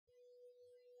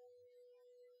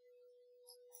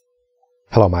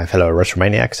Hello my fellow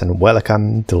Maniacs and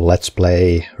welcome to Let's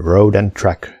Play Road and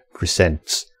Track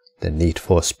presents the Need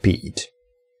for Speed.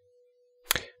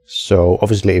 So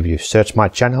obviously if you search my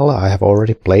channel I have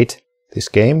already played this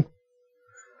game,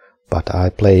 but I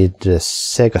played the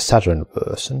Sega Saturn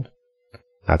version.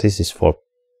 Now this is for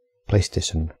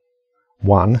PlayStation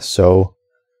 1, so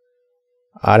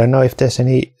I don't know if there's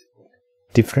any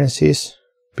differences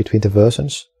between the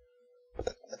versions.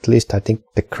 At least I think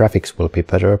the graphics will be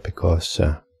better because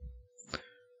I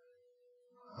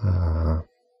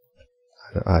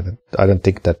don't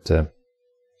think that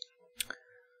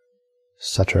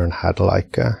Saturn had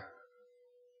like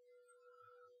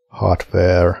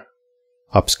hardware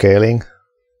upscaling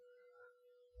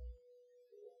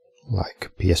like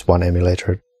PS1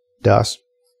 emulator does.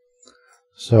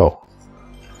 So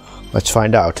let's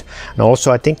find out. And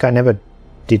also I think I never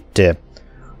did the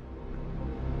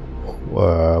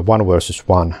 1 versus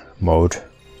 1 mode,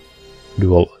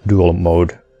 dual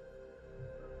mode.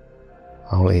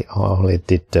 I only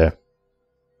did the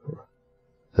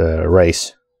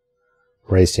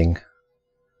racing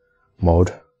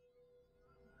mode,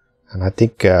 and I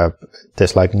think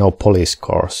there's like no police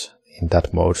cars in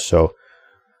that mode, so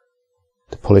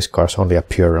the police cars only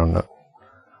appear on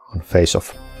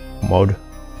face-off mode.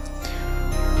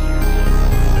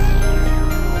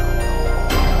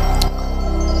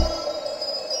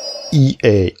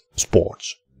 EA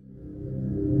Sports.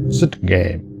 Sit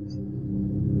game.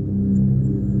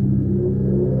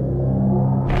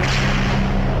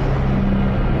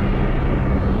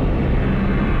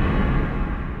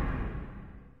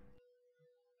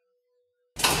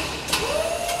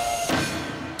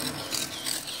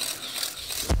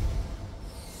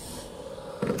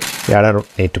 Yeah, I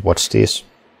don't need to watch this.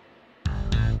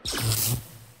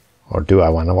 Or do I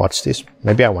want to watch this?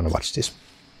 Maybe I want to watch this.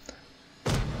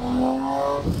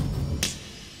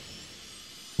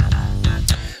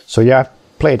 So yeah, I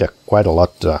played quite a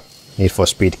lot Need for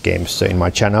Speed games in my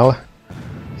channel.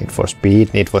 Need for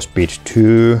Speed, Need for Speed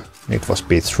 2, Need for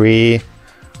Speed 3,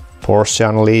 Porsche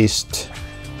Unleashed,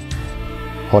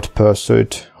 Hot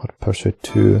Pursuit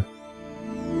 2.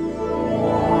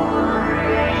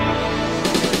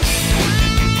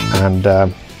 And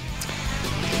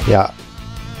yeah,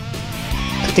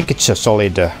 I think it's a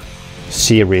solid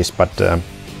series, but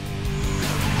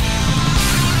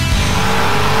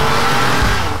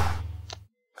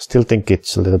still think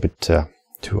it's a little bit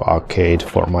too arcade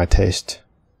for my taste,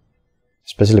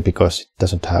 especially because it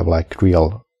doesn't have like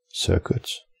real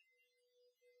circuits.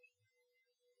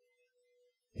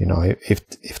 You know,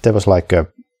 if there was like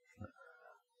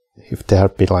if there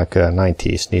had been like a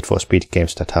 90s Need for Speed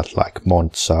games that had like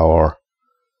Monza or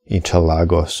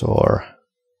Interlagos or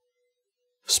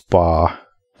Spa,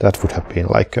 that would have been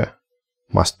like a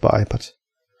must buy, but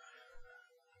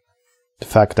the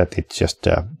fact that it's just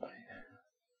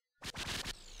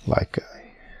like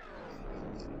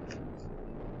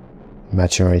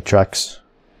imaginary tracks.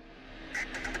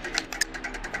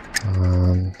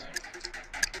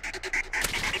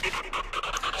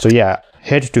 So yeah,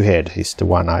 Head to Head is the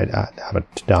one I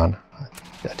haven't done.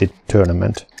 I did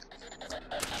tournament.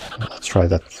 Let's try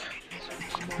that.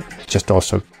 Just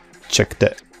also check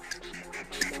the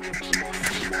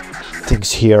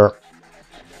things here.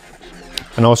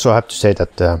 And also I have to say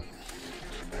that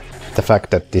the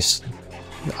fact that this,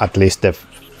 at least the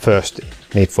first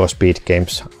Need for Speed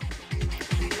games,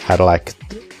 had like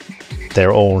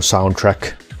their own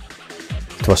soundtrack.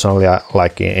 It was only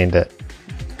like in the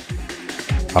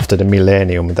after the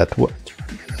millennium that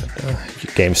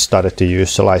games started to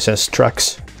use licensed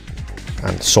tracks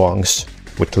and songs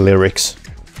with lyrics.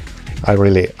 I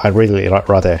really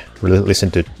rather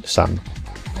listen to some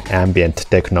ambient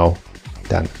techno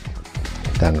than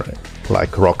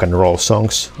like rock and roll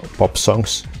songs, pop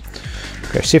songs.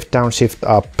 Okay, shift down, shift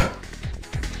up.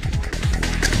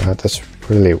 That's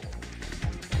really...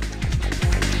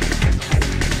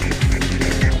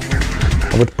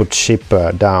 I would put ship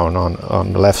down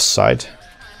on the left side.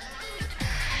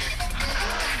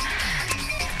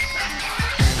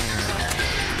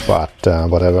 But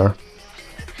whatever.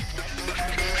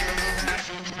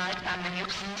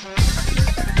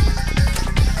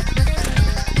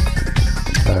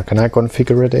 Can I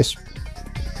configure this?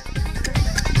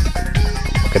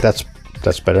 Okay, that's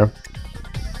better.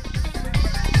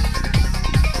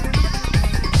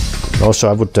 Also,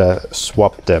 I would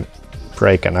swap the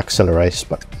brake and accelerate,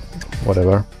 but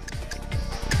whatever.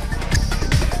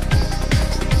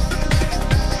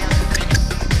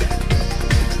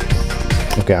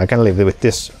 Okay, I can live with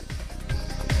this.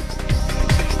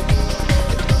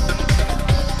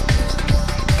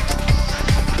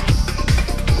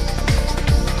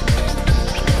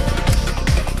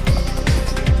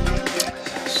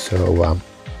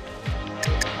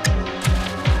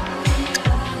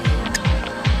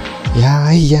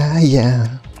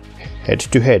 yeah,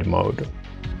 head-to-head mode.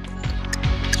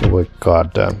 So we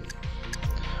got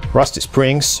Rusty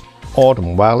Springs,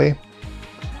 Autumn Valley,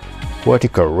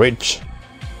 Vertical Ridge,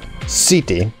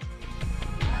 City,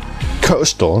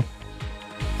 Coastal,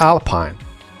 Alpine,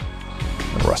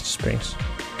 and Rusty Springs.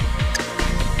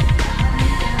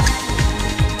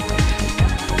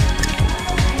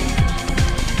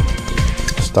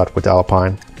 Start with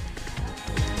Alpine.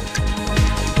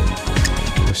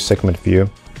 Segment view.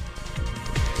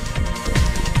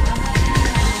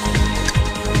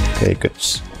 Okay, good.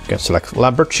 You can select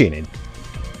Lamborghini,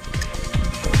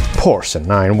 Porsche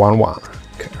 911,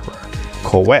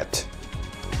 Corvette,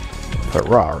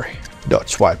 Ferrari,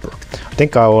 Dodge Viper. I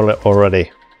think I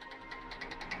already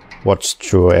watched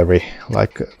through every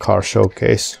car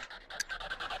showcase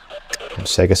and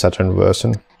Sega Saturn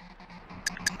version.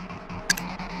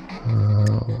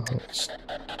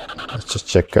 Let's just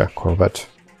check Corvette.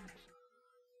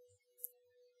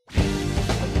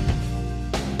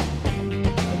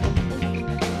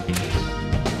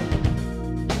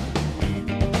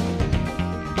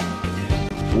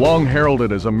 Long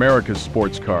heralded as America's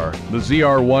sports car, the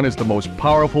ZR1 is the most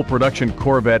powerful production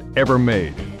Corvette ever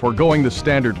made, foregoing the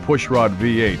standard pushrod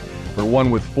V8 for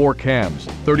one with 4 cams,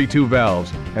 32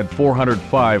 valves, and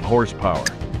 405 horsepower.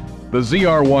 The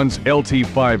ZR1's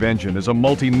LT5 engine is a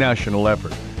multinational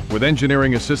effort, with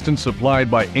engineering assistance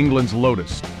supplied by England's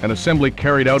Lotus and assembly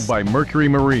carried out by Mercury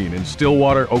Marine in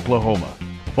Stillwater, Oklahoma.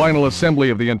 Final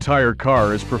assembly of the entire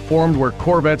car is performed where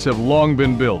Corvettes have long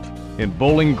been built, in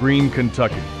Bowling Green,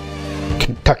 Kentucky.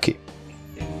 Kentucky.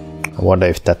 I wonder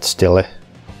if that still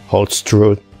holds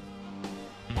true.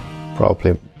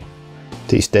 Probably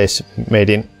these days made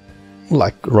in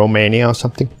Romania or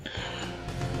something.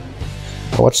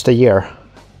 What's the year?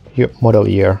 Model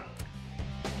year?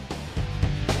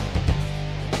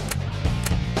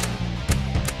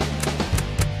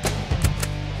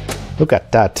 Look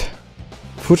at that.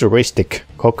 Futuristic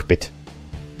cockpit.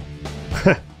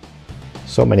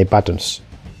 So many buttons.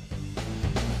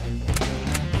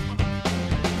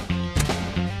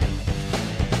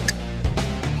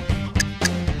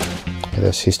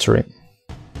 There's history.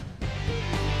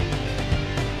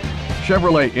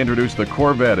 Chevrolet introduced the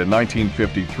Corvette in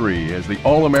 1953 as the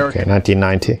all-American,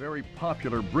 1990. very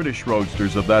popular British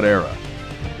roadsters of that era.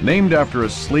 Named after a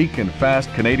sleek and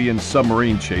fast Canadian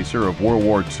submarine chaser of World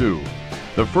War II,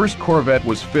 the first Corvette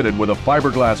was fitted with a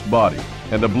fiberglass body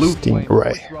and a blue flame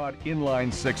pushrod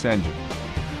inline-6 engine.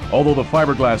 Although the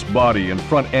fiberglass body and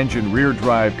front engine rear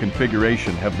drive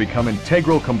configuration have become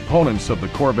integral components of the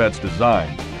Corvette's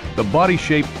design, the body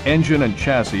shape, engine, and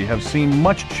chassis have seen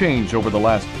much change over the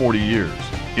last 40 years.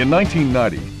 In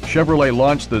 1990, Chevrolet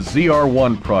launched the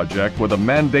ZR1 project with a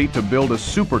mandate to build a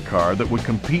supercar that would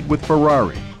compete with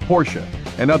Ferrari, Porsche,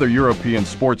 and other European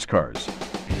sports cars.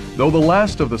 Though the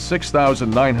last of the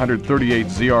 6,938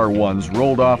 ZR1s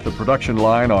rolled off the production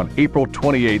line on April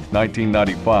 28,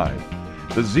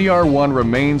 1995, the ZR1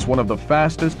 remains one of the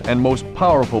fastest and most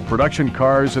powerful production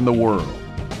cars in the world.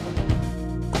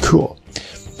 Cool.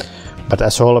 But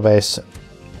as always,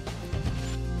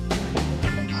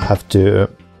 I have to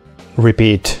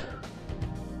repeat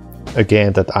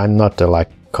again that I'm not a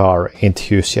car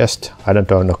enthusiast. I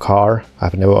don't own a car.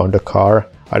 I've never owned a car.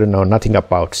 I don't know nothing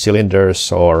about cylinders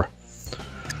or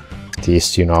these,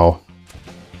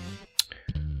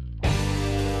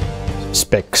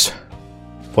 specs.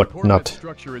 What not?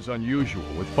 Structure is unusual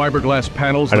with fiberglass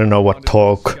panels. I don't know what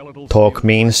torque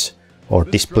means or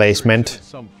displacement.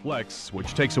 Some flex,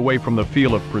 which takes away from the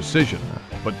feel of precision.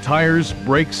 But tires,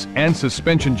 brakes, and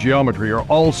suspension geometry are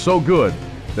all so good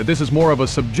that this is more of a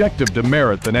subjective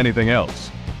demerit than anything else.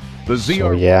 The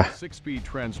ZR1 6-speed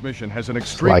transmission has an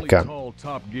extremely tall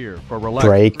top gear for relaxed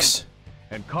brakes,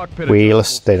 and cockpit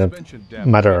wheels, they don't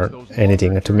matter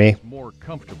anything to me. More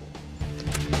comfortable.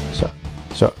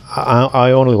 So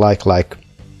I only like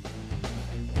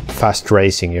fast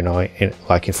racing,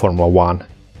 like in Formula 1,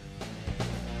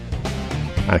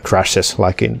 and crashes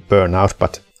like in Burnout.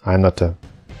 But I'm not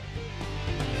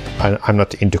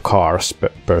into cars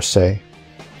per se.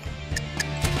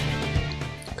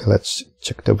 Okay, let's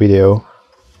check the video.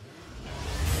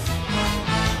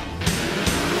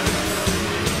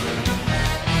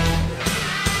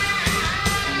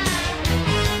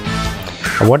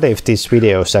 I wonder if these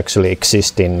videos actually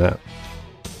exist in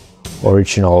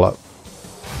original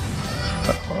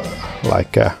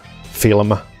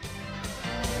film.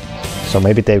 So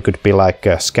maybe they could be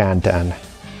scanned and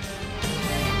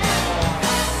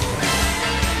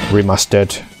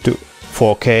remastered to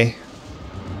 4K.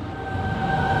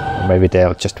 maybe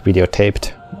they're just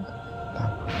videotaped.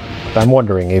 But I'm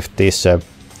wondering if this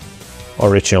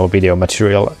original video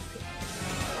material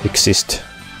exists.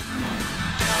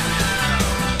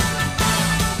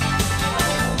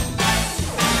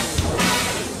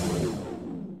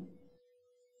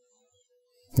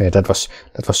 Yeah, that was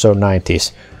so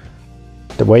 90s.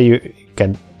 The way you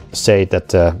can say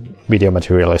that video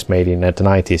material is made in the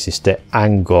 90s is the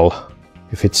angle.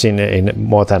 If it's in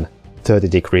more than 30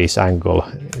 degrees angle,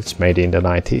 it's made in the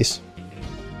 90s.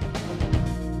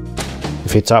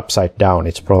 If it's upside down,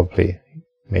 it's probably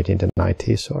made in the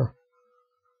 90s or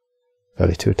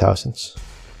early 2000s.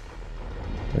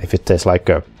 If it has like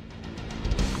a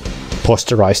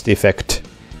posterized effect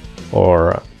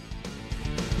or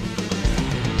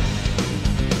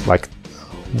like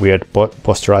weird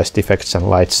posterized effects and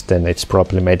lights, then it's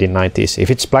probably made in 90s. If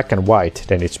it's black and white,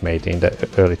 then it's made in the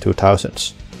early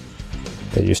 2000s.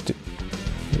 They used to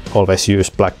always use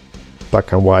black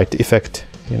and white effect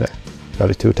in the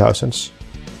early 2000s.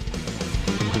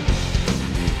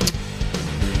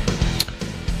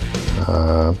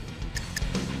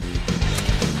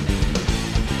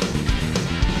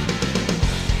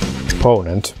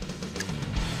 Opponent.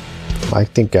 I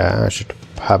think I should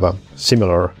have a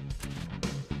similar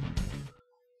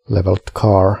leveled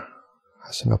car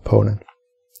as an opponent.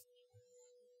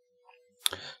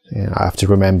 Yeah, I have to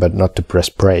remember not to press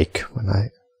brake when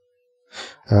I...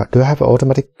 do I have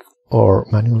automatic or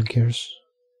manual gears?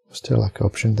 Was there like an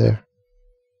option there?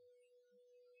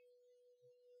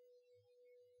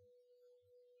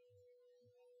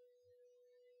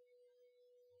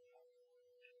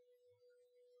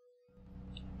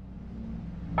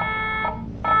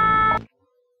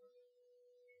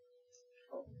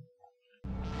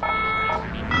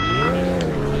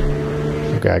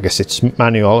 Okay, I guess it's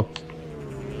manual.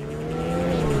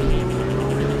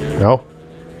 No?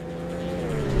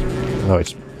 No,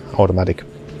 it's automatic.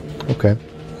 Okay.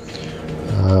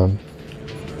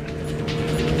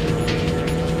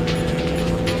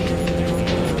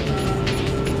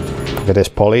 Okay, there's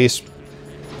police.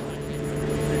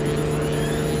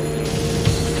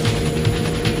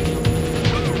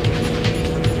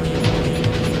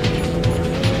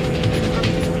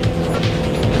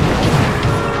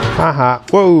 Haha,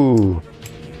 whoa!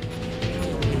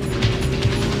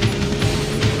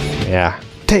 Yeah,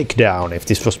 takedown. If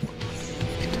this was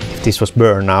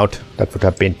Burnout, that would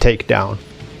have been takedown.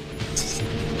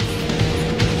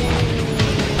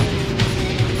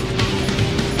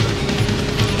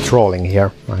 Trolling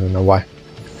here, I don't know why.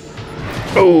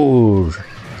 Oh,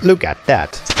 look at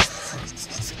that!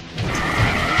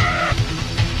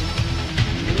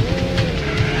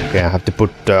 Okay, I have to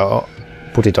put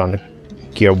it on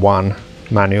gear 1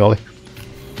 manually.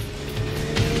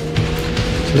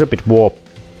 It's a little bit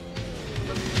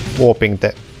warping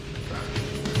the...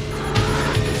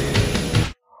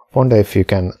 Wonder if you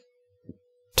can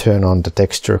turn on the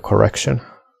texture correction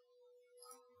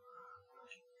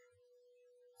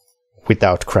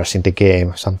without crashing the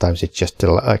game. Sometimes it's just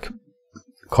like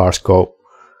cars go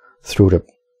through the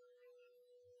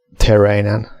terrain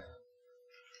and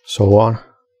so on.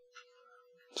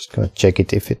 Just gonna check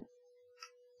it if it's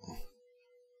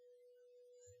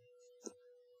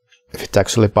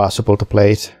actually possible to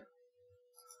play it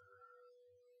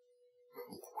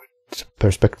with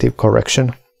perspective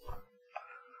correction.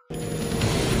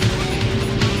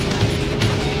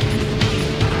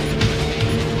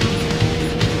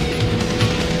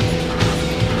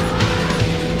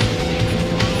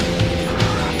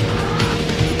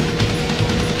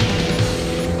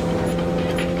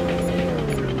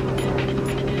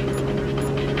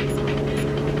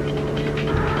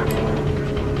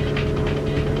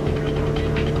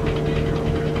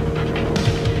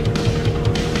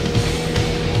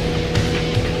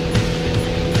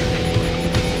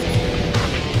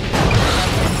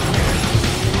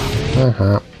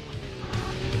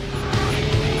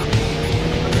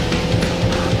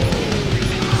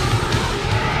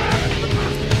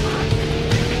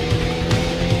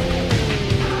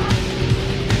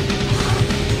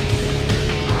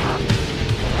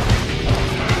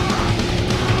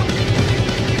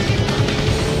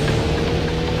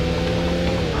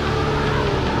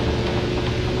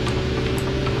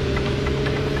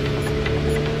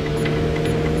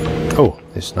 Oh,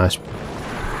 this is nice.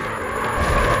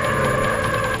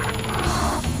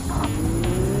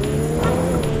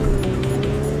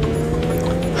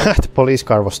 The police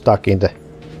car was stuck in the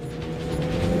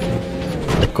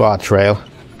guardrail.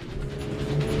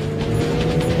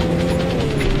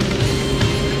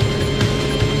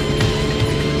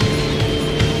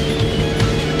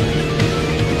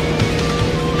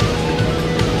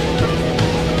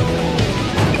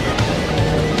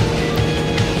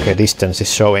 Okay, distance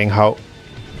is showing how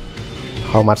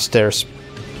much there's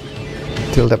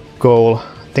till the goal.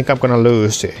 I think I'm gonna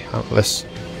lose unless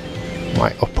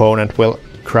my opponent will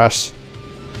crash.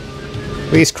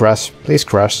 Please crash, please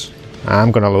crash.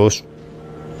 I'm gonna lose.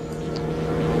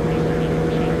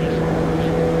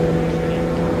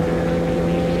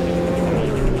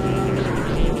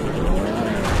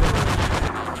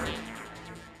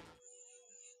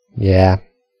 Yeah.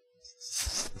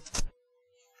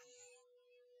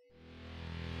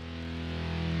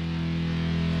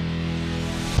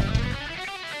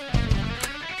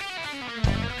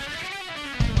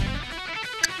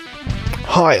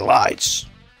 Highlights.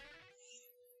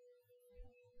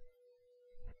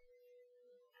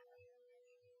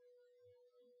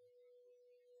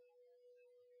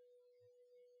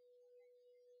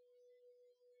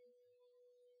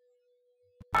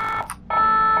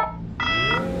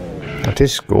 That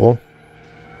is cool.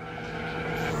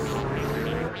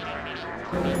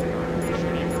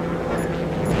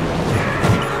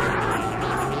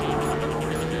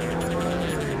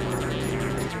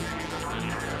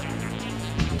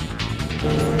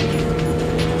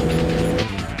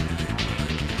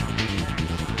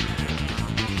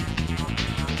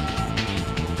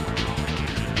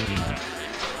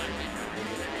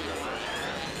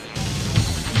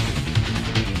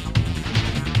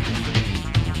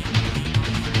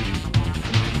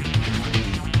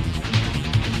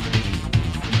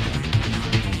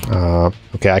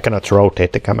 Okay, I cannot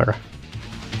rotate the camera.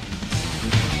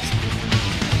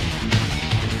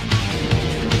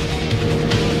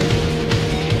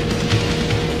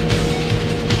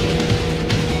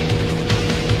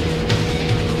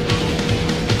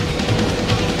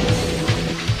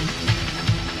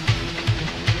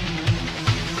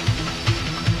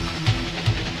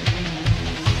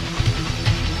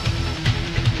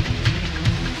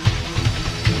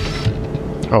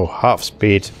 Oh, half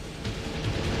speed.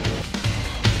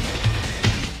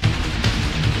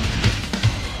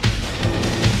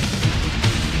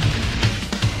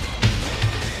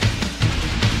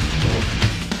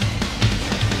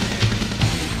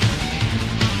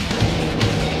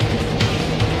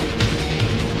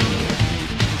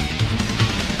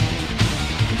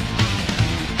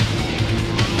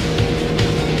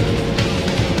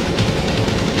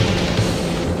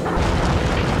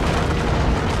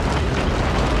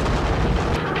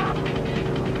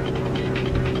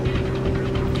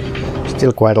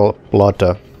 Still quite a lot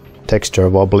of texture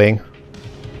wobbling.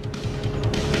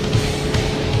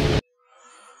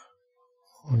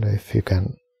 Wonder if you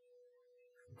can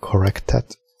correct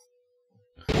that.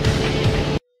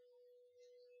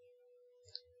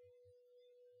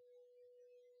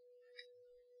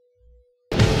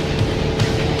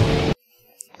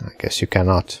 I guess you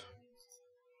cannot.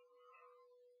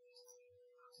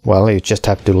 Well, you just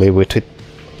have to live with it.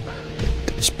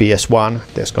 It's PS1,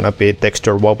 there's gonna be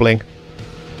texture wobbling.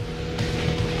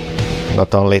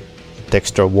 Not only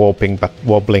texture warping but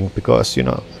wobbling, because you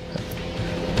know,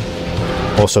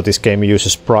 also this game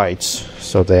uses sprites,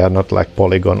 so they are not like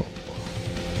polygons.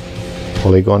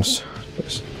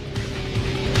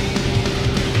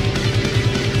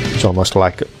 It's almost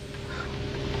like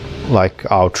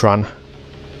Outrun.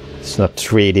 It's not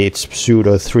 3D, it's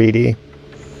pseudo 3D.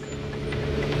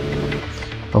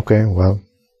 Okay, well,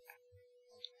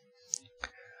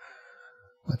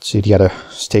 let's see the other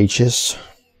stages.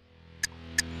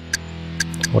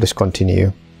 What is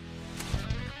continue?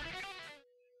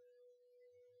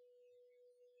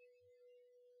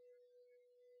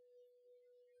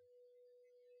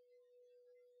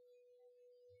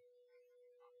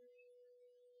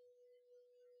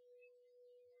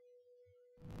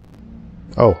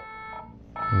 Oh,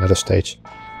 another stage.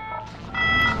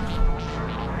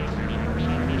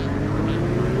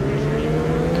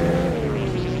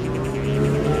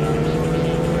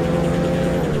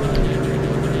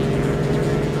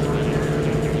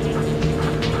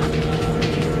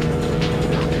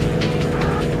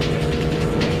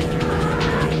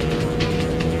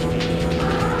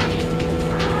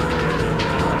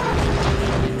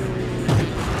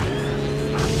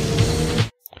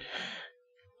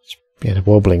 Yeah, the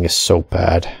wobbling is so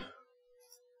bad.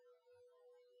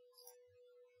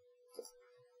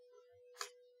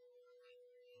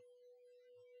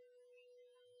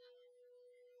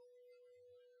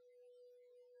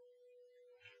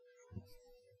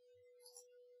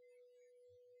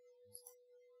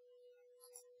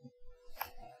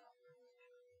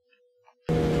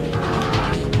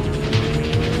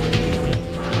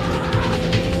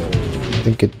 I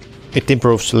think it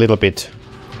improves a little bit.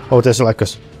 Oh, there's like a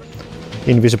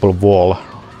invisible wall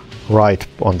right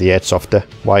on the edge of the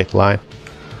white line.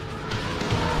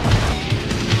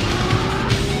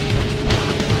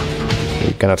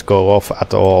 cannot go off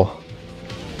at all.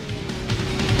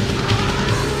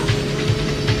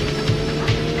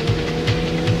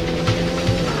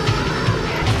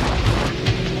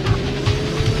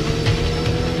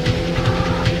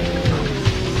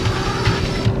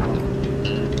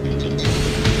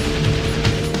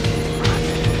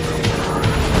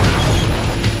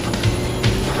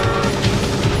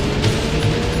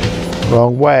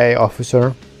 Wrong way,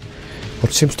 officer.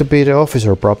 What seems to be the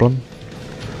officer problem?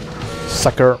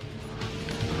 Sucker.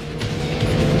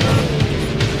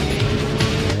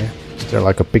 Okay. Is there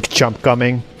like a big jump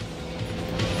coming?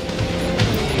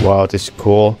 Wow, this is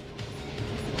cool.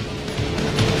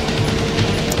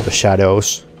 The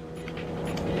shadows.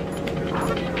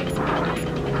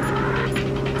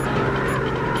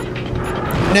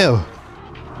 No!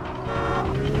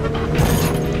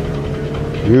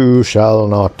 You shall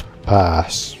not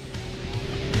pass.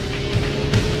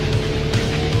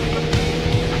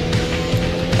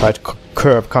 Tight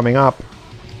curve coming up.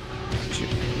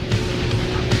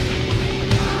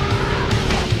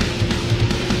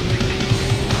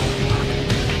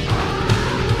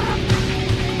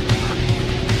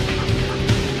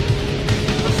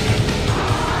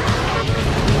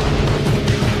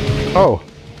 Oh,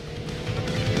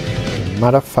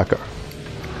 motherfucker.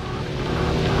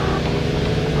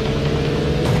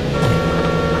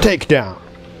 Take down.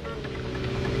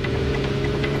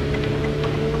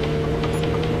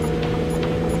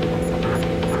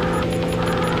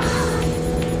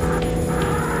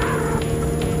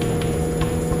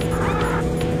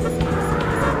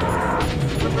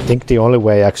 I think the only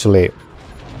way actually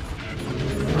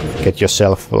get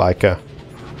yourself like a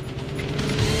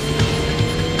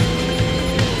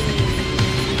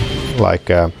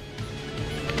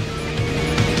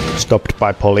stopped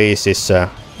by police is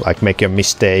like make a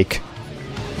mistake.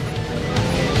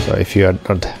 So if you're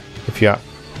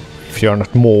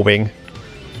not moving,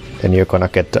 then you're gonna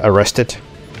get arrested.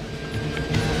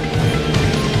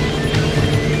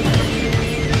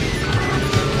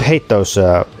 I hate those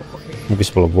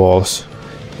invisible walls.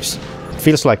 It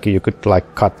feels like you could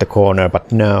like cut the corner,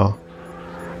 but no.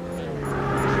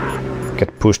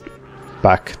 Get pushed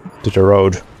back to the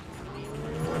road,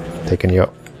 taking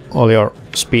all your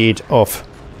speed off.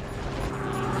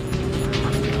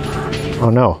 Oh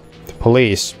no, the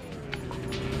police.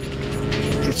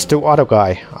 It's the other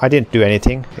guy. I didn't do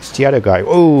anything. It's the other guy.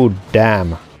 Oh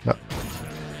damn. No.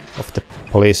 Of the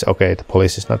police. Okay, the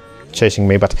police is not chasing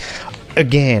me, but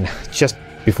again, just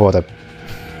before the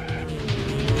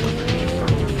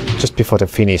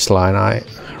finish line, I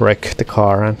wreck the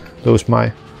car and lose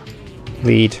my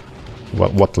lead.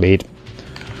 What lead?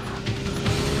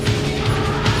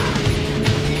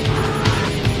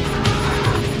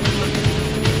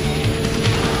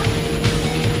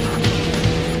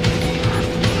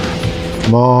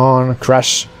 Come on,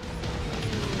 crash.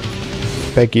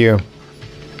 Beg you.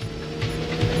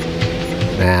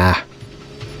 Nah.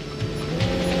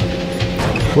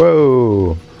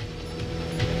 Whoa.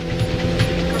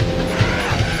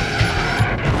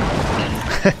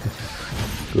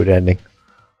 Good ending.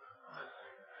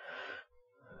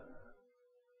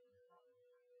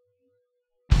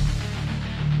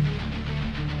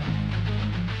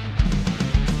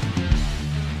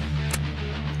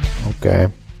 Okay.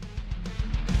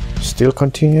 Still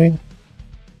continuing?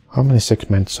 How many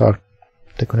segments are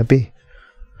there gonna be?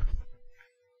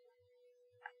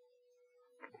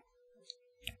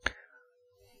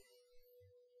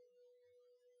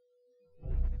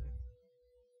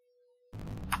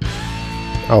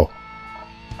 Oh.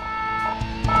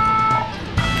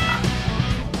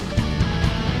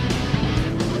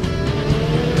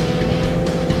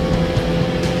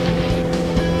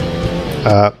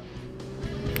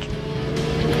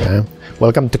 Okay.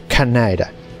 Welcome to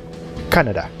Canada.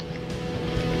 Canada.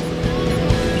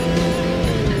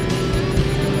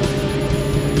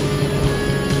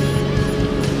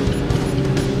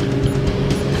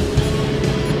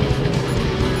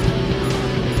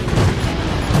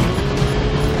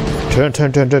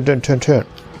 Turn.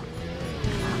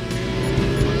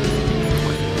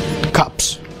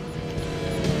 Cops.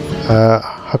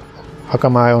 How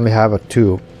come I only have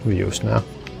 2 views now?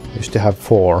 I used to have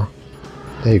 4.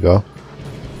 There you go.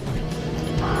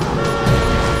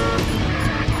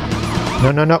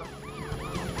 No.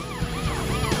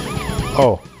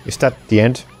 Oh, is that the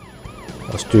end?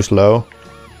 I was too slow.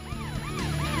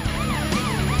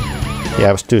 Yeah,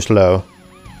 I was too slow.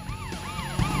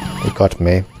 He got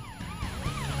me.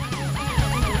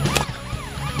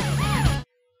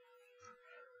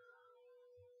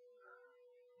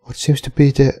 What seems to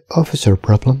be the officer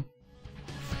problem?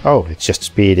 Oh, it's just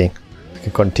speeding. I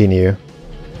can continue.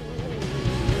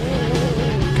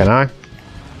 Can I?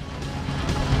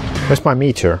 Where's my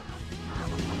meter?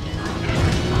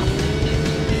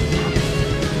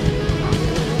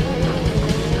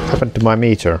 What happened to my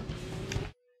meter?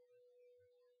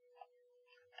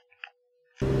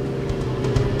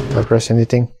 Did I press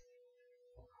anything?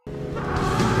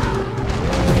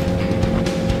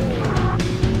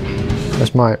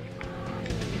 Where's my...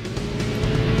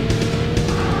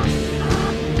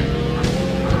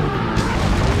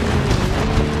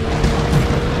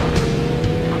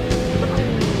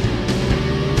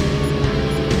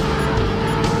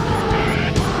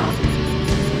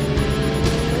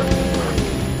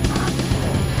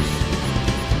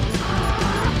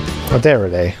 Oh, there are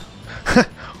they.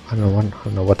 I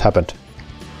don't know what happened.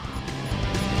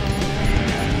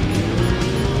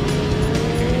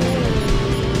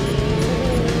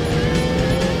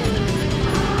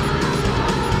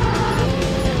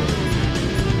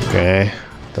 Okay,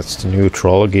 that's the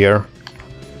neutral gear.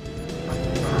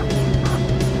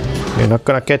 You're not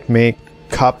gonna get me,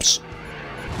 cops.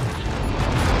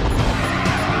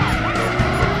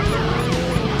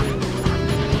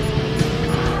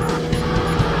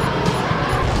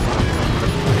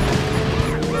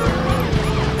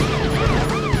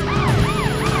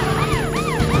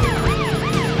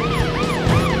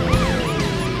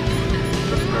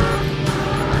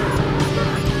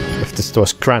 If this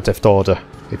was Grand Theft Auto,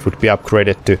 it would be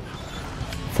upgraded to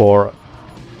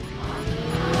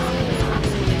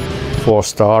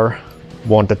 4-star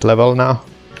wanted level now.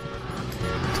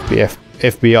 It'd be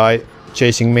FBI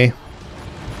chasing me.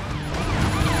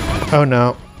 Oh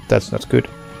no, that's not good.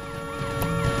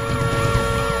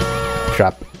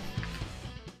 Crap.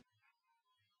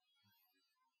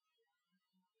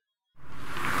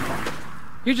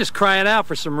 You're just crying out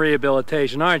for some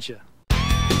rehabilitation, aren't you?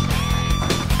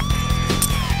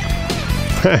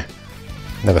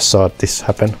 Never saw this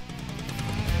happen.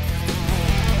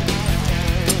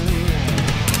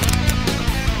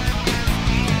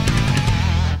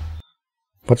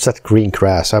 What's that green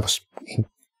grass? I was in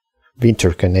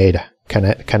winter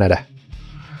Canada.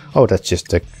 Oh, that's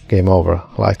just a game over,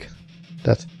 like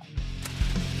that.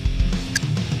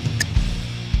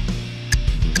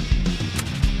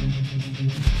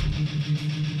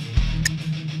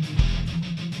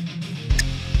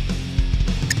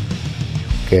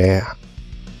 Okay,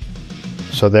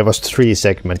 so there was 3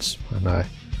 segments and I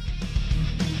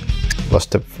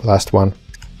lost the last one.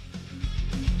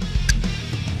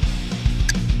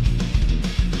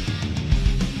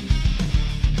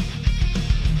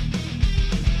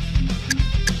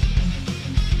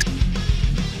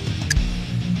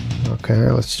 Okay,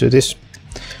 let's do this.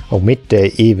 Oh,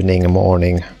 midday, evening,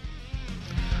 morning.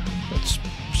 Let's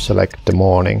select the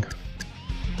morning.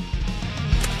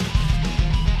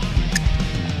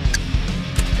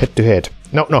 Head to head.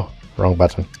 No, wrong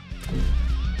button.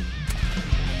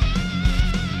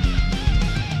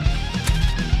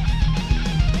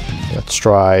 Let's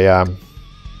try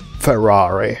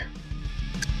Ferrari.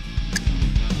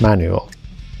 Manual.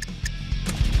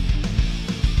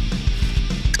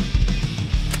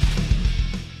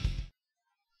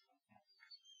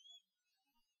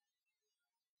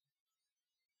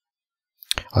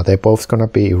 Are they both gonna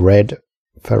be red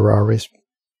Ferraris?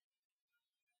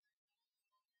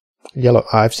 Yellow.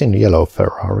 I've seen yellow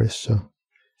Ferraris, so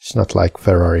it's not like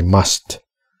Ferrari must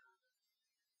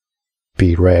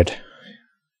be red.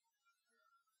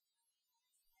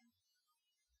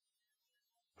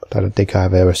 But I don't think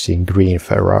I've ever seen green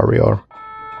Ferrari or...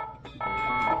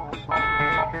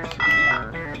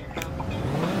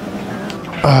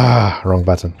 Ah, wrong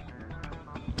button.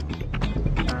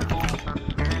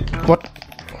 What?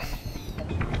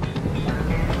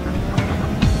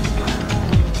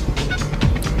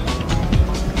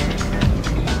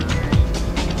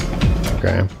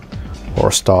 Okay,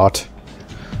 or start.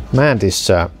 Man,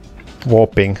 this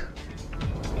warping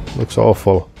looks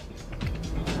awful.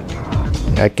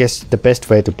 I guess the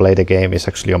best way to play the game is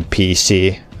actually on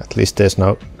PC. At least there's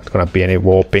not gonna be any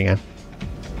warping, and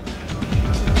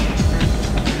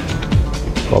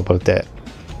probably there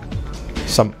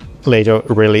some later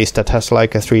release that has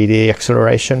like a 3D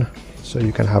acceleration, so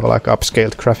you can have like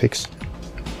upscaled graphics.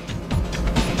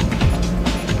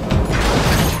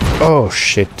 Oh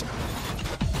shit.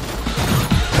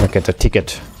 I get a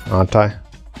ticket, aren't I?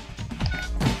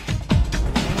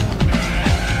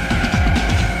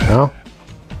 No?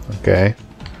 Okay.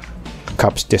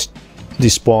 Cops just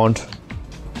despawned.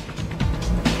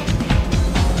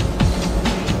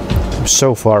 I'm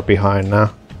so far behind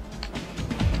now.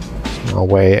 There's no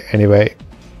way anyway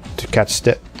to catch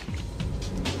the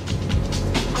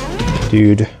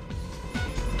dude.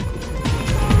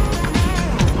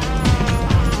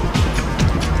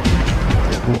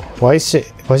 Why is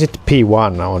it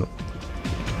P1 on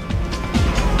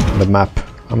the map?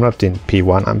 I'm not in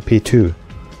P1, I'm P2.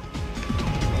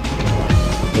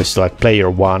 It's like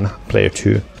player 1, player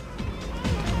 2.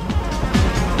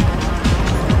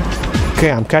 Okay,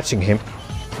 I'm catching him.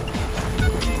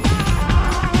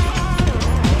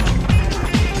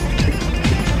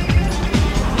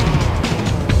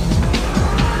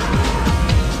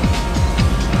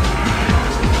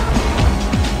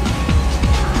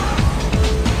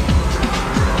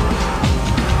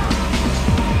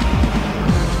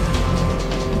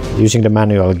 Using the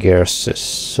manual gears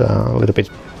is a little bit...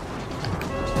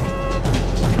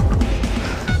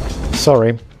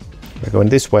 Sorry, we're going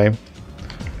this way.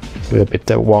 A little bit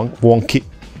wonky.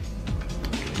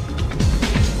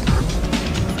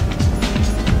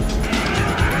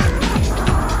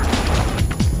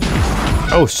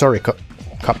 Oh, sorry,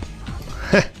 cop.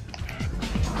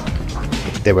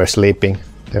 They were sleeping.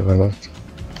 They were not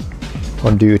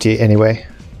on duty anyway.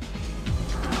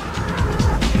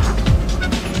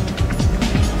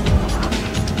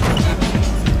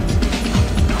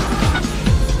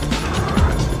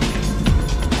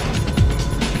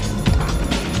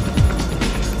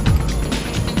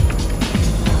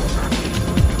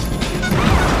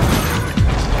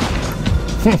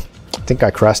 I think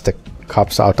I crashed the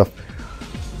cops from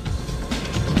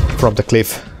the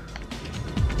cliff.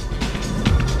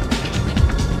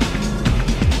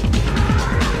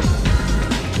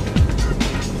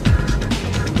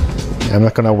 I'm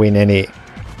not gonna win any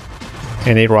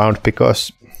round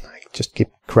because I just keep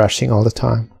crashing all the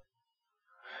time.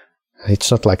 It's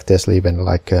not like there's even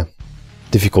like a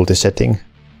difficulty setting.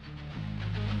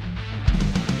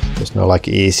 There's no like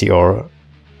easy or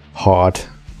hard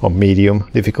or medium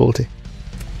difficulty.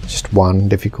 Just one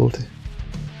difficulty.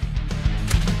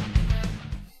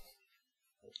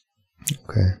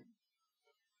 Okay.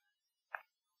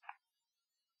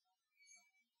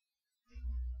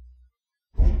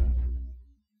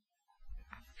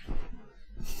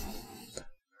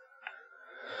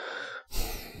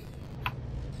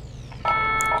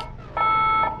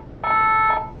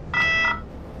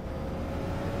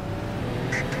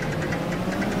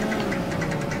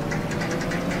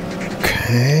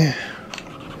 Okay.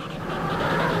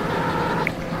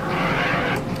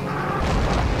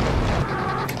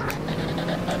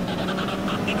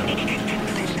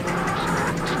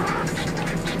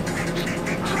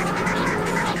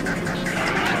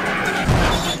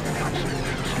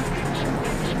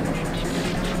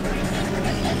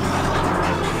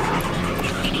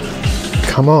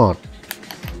 Come on.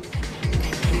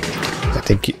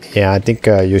 I think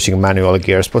using manual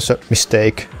gears was a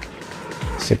mistake.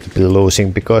 Seem to be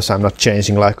losing because I'm not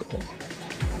changing like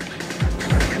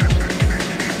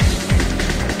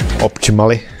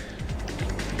optimally.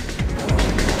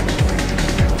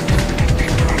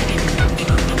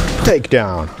 Take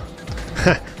down.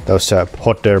 Those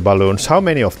hot air balloons. How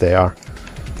many of they are?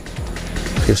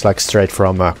 Feels like straight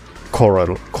from a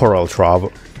coral trough,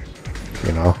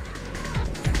 you know.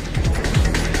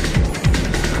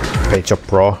 Page of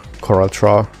Pro Coral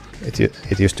Trough.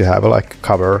 It used to have like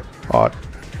cover art,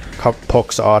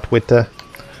 box art with the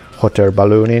hot air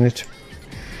balloon in it.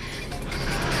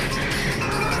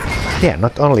 Yeah,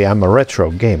 not only I'm a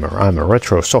retro gamer, I'm a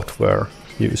retro software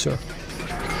user.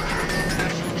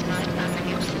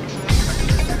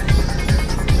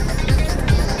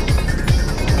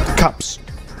 Cops.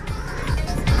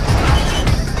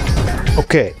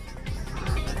 Okay.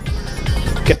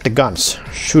 Get the guns.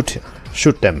 Shoot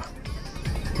them.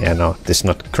 Yeah, no, this is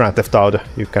not Grand Theft Auto.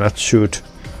 You cannot shoot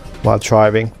while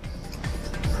driving.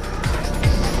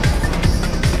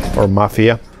 Or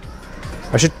Mafia.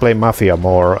 I should play Mafia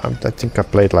more. I think I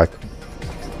played like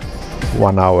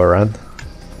 1 hour and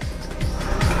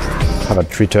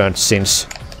haven't returned since.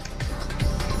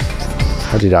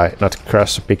 How did I not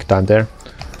crash big time there?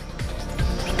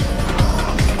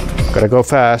 Gotta go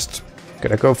fast.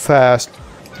 Gotta go fast.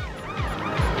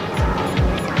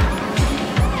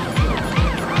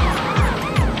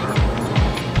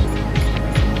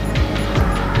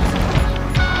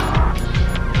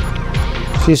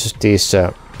 Jesus, these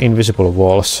invisible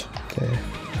walls. Okay.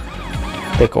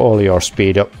 Take all your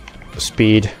speed up.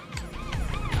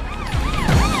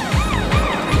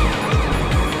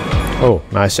 Oh,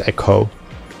 nice echo.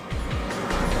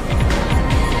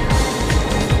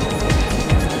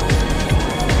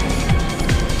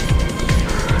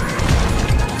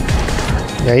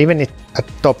 Yeah, even at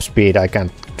top speed I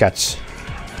can't catch.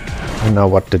 I don't know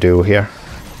what to do here.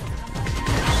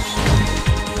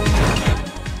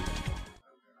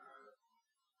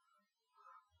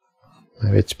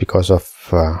 Maybe it's because of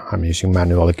I'm using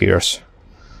manual gears.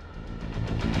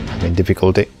 I mean,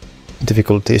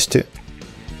 difficulties to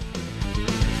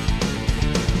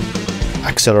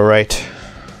accelerate.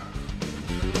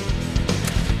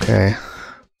 Okay,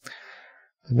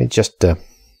 let me just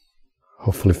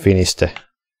hopefully finish the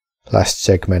last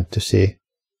segment to see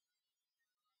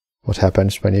what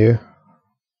happens when you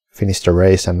finish the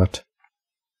race and not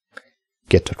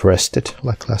get arrested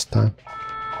like last time.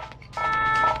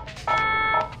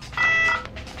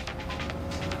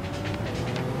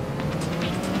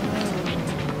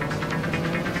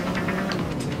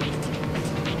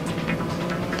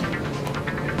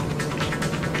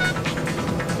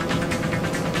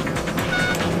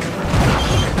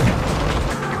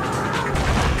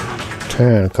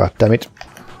 Turn, god damn it.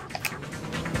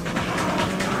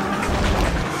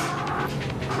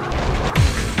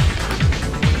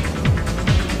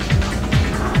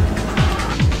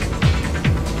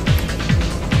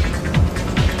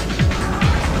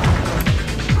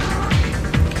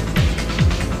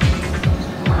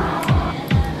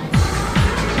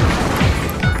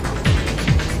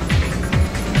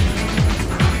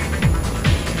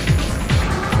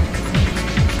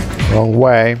 Wrong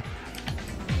way.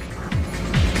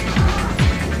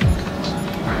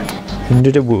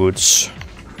 Into the woods.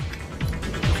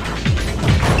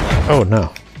 Oh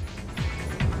no.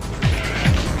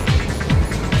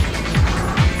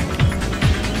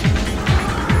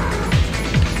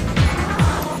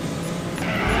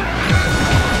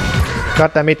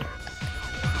 God damn it.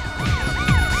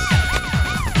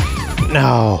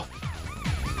 No.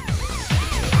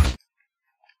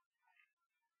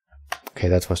 Okay,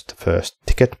 that was the first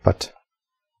ticket, but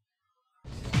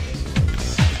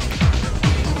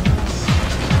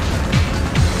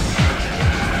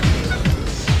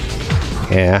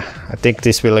yeah, I think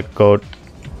this will go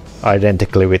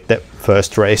identically with the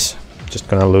first race. Just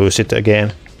gonna lose it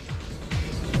again.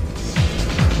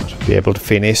 Should be able to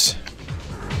finish.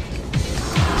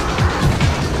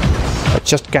 I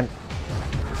just can't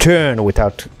turn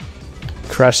without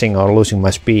crashing or losing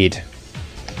my speed.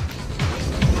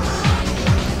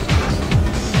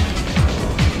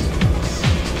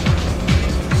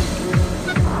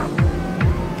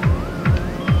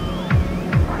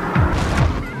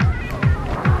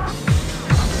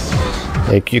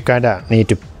 Like, you kinda need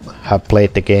to have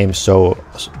played the game so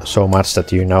much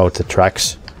that you know the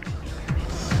tracks.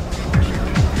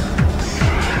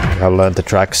 You have learned the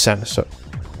tracks, and so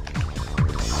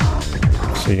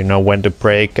you know when to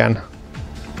brake and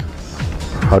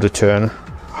how to turn,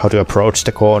 how to approach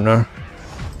the corner.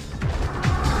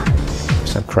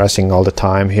 So I'm crashing all the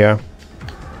time here.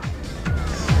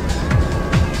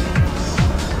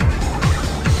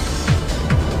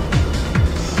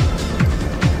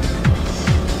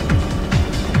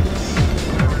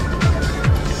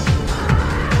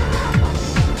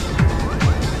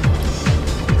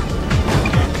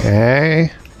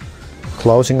 Okay,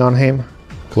 closing on him,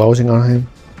 closing on him.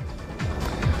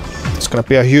 It's gonna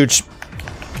be a huge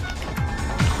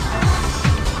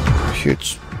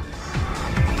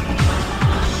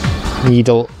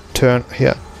needle turn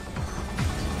here.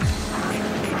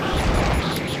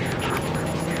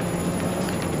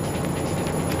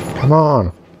 Come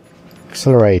on,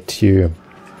 accelerate you.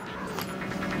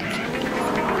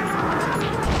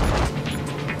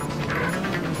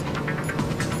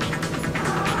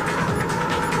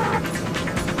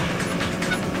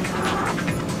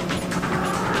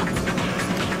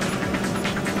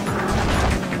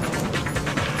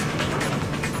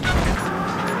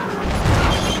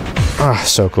 Ah,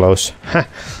 so close.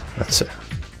 That's a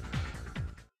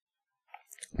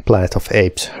Planet of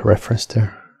Apes reference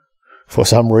there. For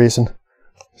some reason.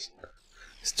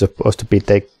 It's supposed to be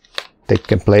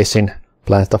taken place in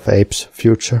Planet of Apes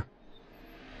future.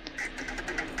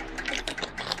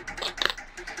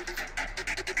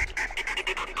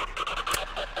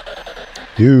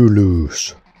 You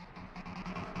lose.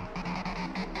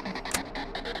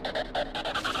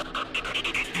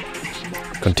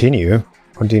 Continue?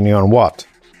 Continue on what?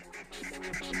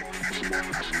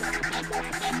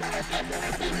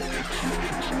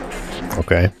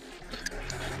 Okay.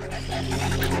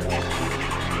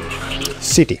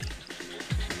 City.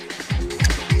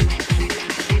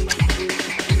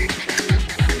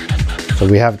 So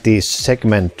we have these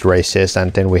segment races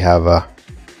and then we have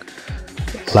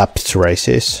laps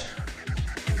races.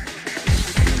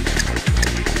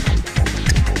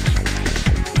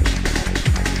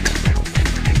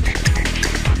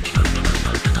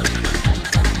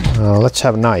 Let's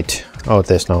have night. Oh,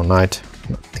 there's no night.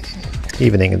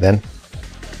 Evening then.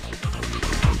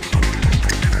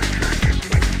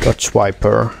 Dodge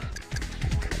Viper.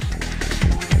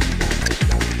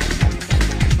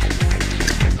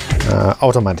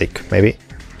 Automatic, maybe.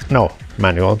 No,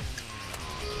 manual.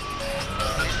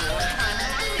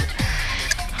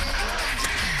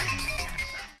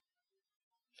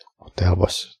 What the hell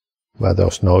were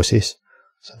those noises?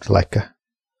 Sounds like a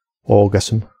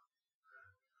orgasm.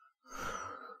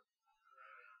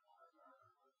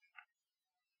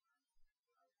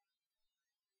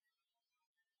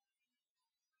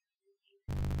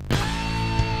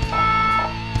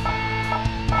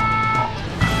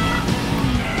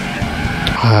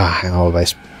 I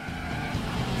always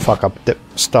fuck up the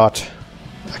start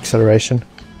acceleration.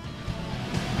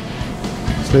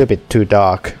 It's a little bit too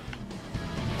dark.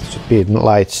 There should be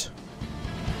lights.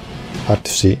 Hard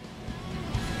to see.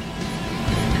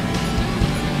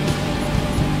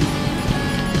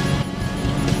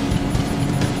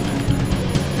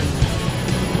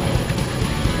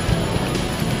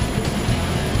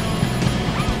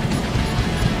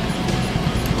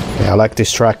 Yeah, I like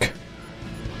this track.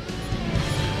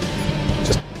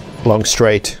 Long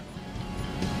straight.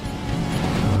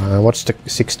 What's the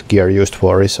 6th gear used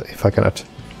for? Is if I cannot.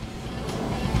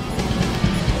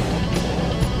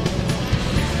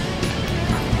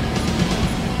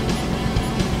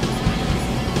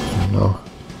 No.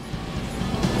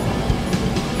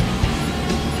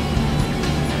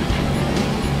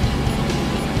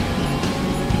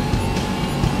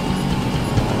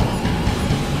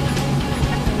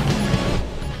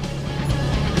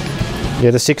 Yeah,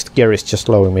 the 6th gear is just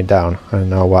slowing me down. I don't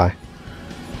know why.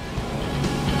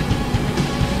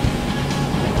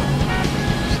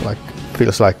 It's like,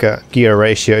 feels like a gear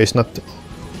ratio is not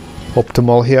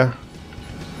optimal here.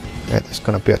 Okay, there's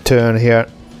gonna be a turn here.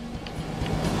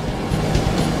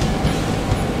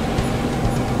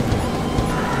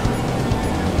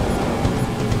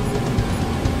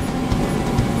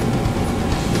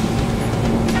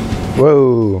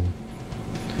 Whoa!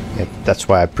 Yeah, that's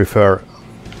why I prefer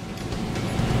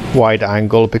wide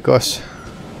angle, because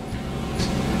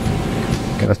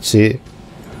you cannot see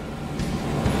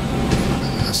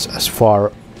as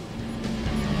far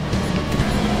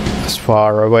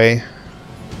away,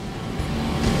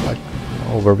 like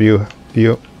overview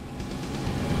view.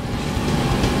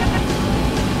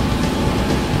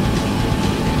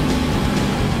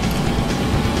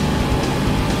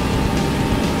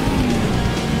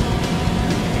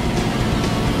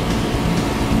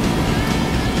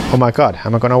 Oh my god,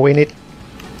 am I gonna win it?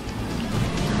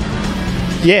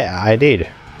 Yeah, I did.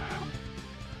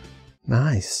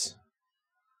 Nice.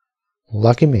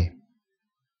 Lucky me.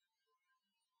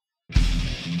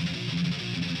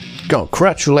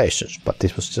 Congratulations, but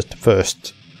this was just the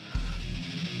first.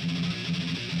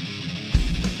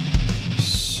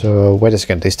 So, wait a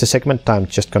second, is the segment time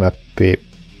just gonna be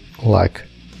like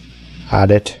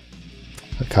added,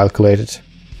 calculated?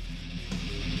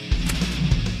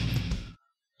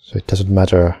 So it doesn't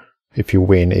matter if you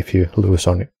win, if you lose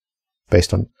on it,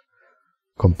 based on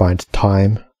combined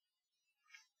time.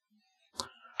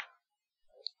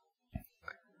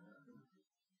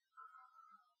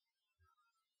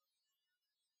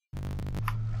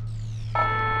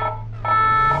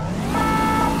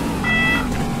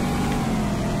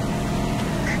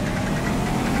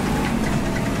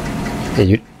 Yeah,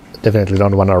 you definitely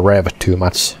don't want to rev too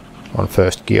much on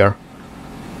first gear,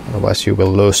 otherwise you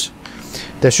will lose.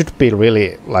 There should be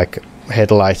really like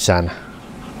headlights and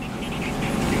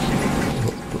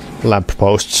lamp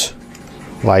posts,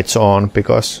 lights on,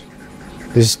 because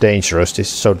this is dangerous. This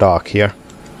is so dark here.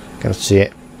 Cannot see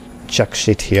jack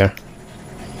shit here.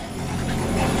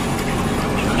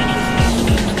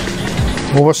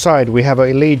 Move aside, we have a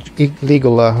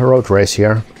illegal road race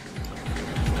here.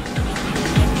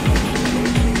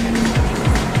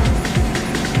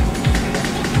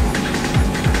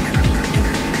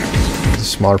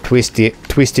 More twistier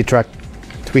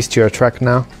track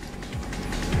now.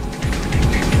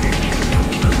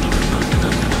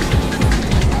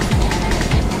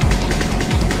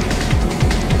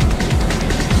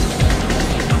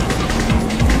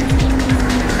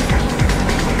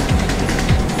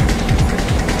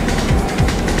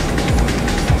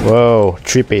 Whoa,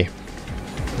 trippy.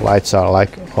 Lights are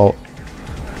like all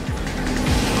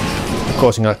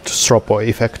causing a strobo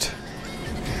effect.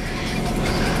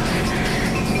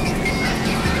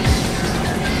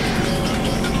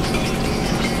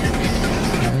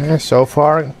 So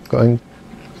far, going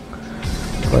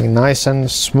nice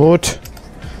and smooth.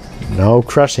 No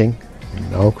crashing,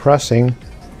 no crashing.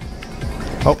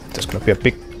 Oh, there's gonna be a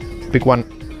big one.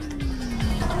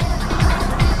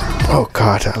 Oh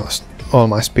god, I lost all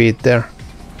my speed there.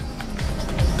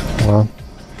 Well,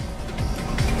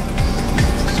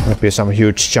 there's gonna be some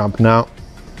huge jump now.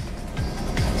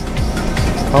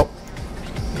 Oh,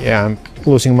 Yeah, I'm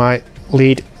losing my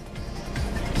lead.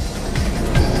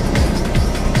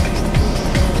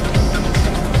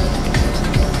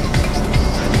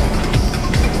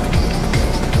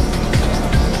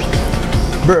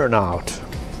 Burnout.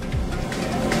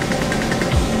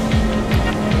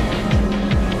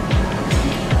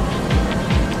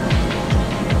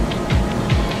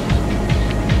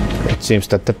 It seems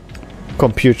that the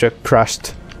computer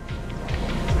crashed.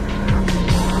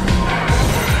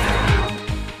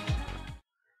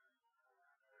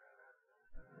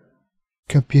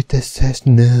 Computer says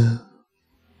no.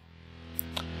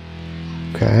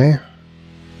 Okay.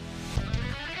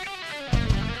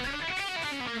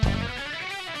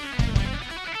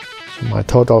 So my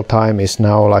total time is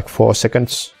now like 4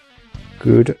 seconds.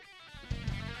 Good.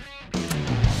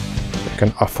 I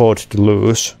can afford to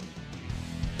lose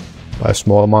by a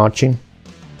small margin.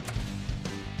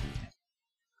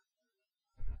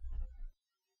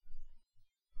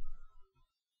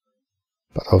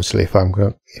 But obviously, if I'm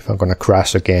gonna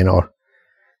crash again or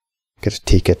get a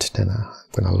ticket, then I'm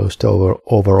gonna lose the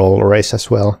overall race as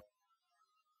well.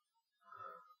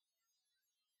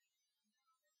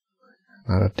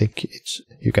 I don't think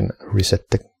you can reset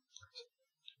the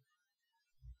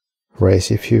race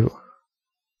if you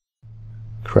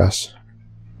crash.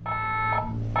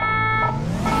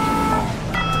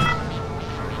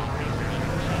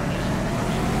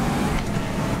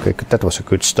 Okay, that was a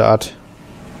good start.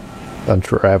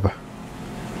 Don't rev.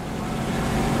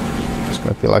 It's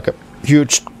gonna be like a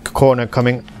huge corner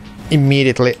coming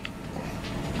immediately.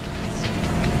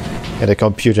 And the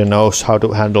computer knows how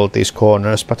to handle these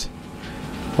corners, but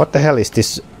what the hell is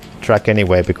this track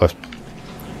anyway? Because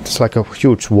it's like a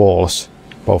huge walls,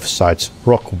 both sides,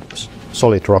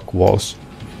 solid rock walls.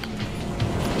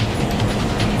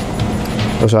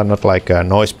 Those are not like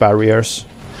noise barriers,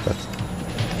 but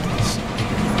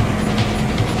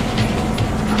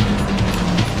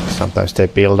sometimes they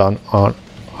build on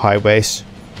highways.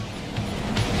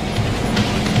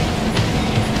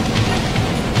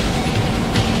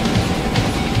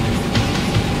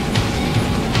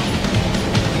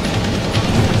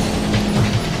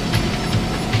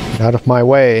 Get out of my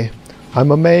way.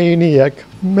 I'm a maniac.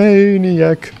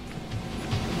 Maniac.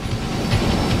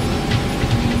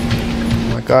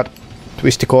 Oh my god.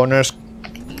 Twisty corners.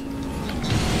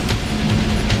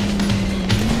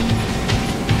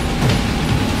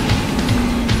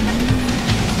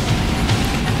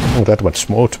 Oh, that was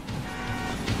smooth.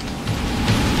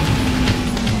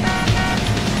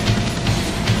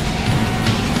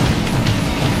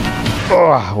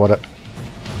 Oh,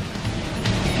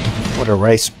 what a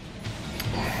race.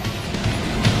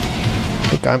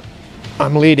 I think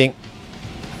I'm leading.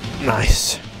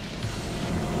 Nice.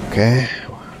 Okay.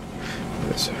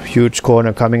 There's a huge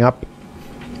corner coming up.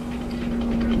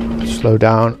 Slow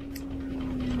down.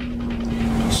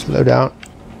 Slow down.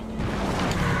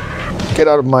 Get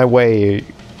out of my way.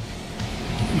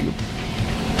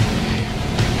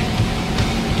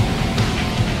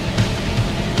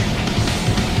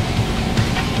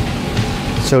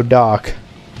 So dark.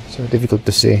 So difficult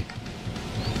to see.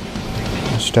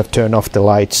 I should have turned off the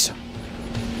lights.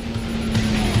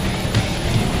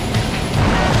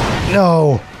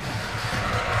 No!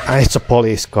 It's a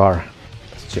police car.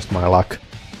 It's just my luck.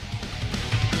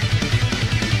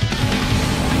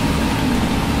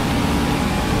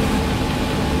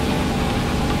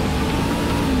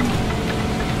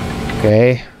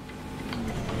 Okay.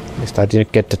 At least I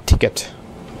didn't get the ticket.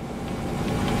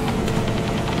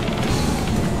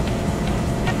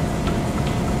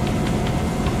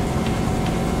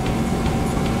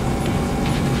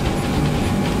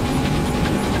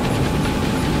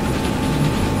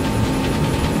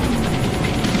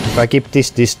 If I keep this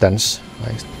distance,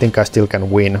 I think I still can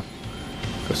win.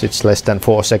 Because it's less than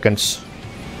 4 seconds.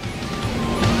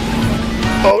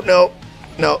 Oh no!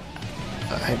 No!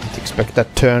 I didn't expect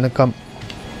that turn to come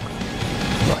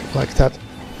right like that.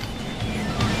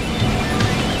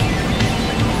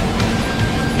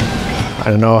 I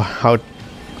don't know how.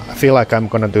 I feel like I'm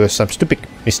gonna do some stupid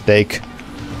mistake.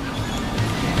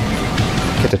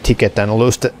 Get a ticket and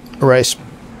lose the race.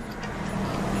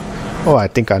 Oh, I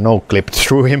think I no-clipped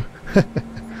through him.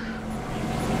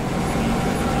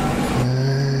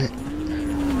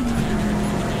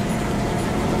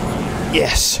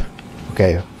 Yes.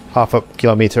 Okay, half a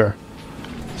kilometer.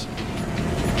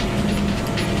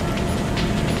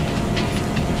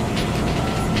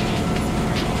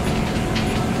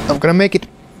 I'm gonna make it.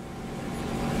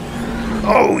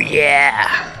 Oh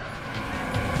yeah!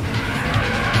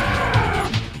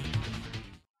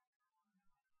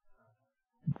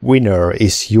 Winner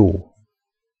is you.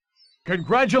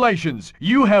 Congratulations!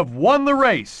 You have won the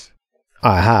race!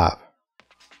 I have.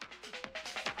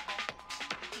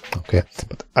 Okay,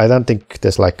 but I don't think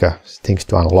there's like things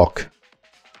to unlock.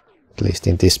 At least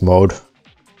in this mode.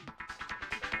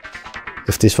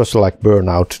 If this was like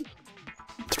Burnout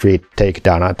 3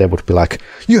 takedown, they would be like,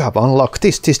 you have unlocked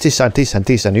this, this, this, and this, and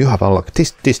this, and you have unlocked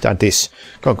this, this, and this.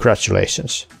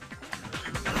 Congratulations.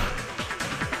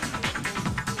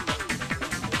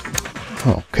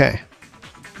 Okay.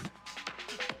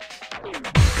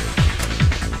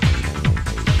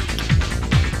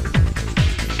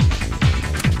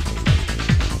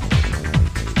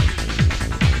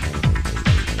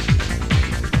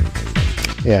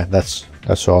 Yeah, that's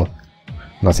all.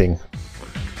 Nothing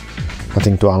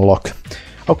to unlock.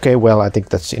 Okay, well, I think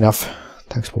that's enough.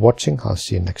 Thanks for watching. I'll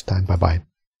see you next time. Bye bye.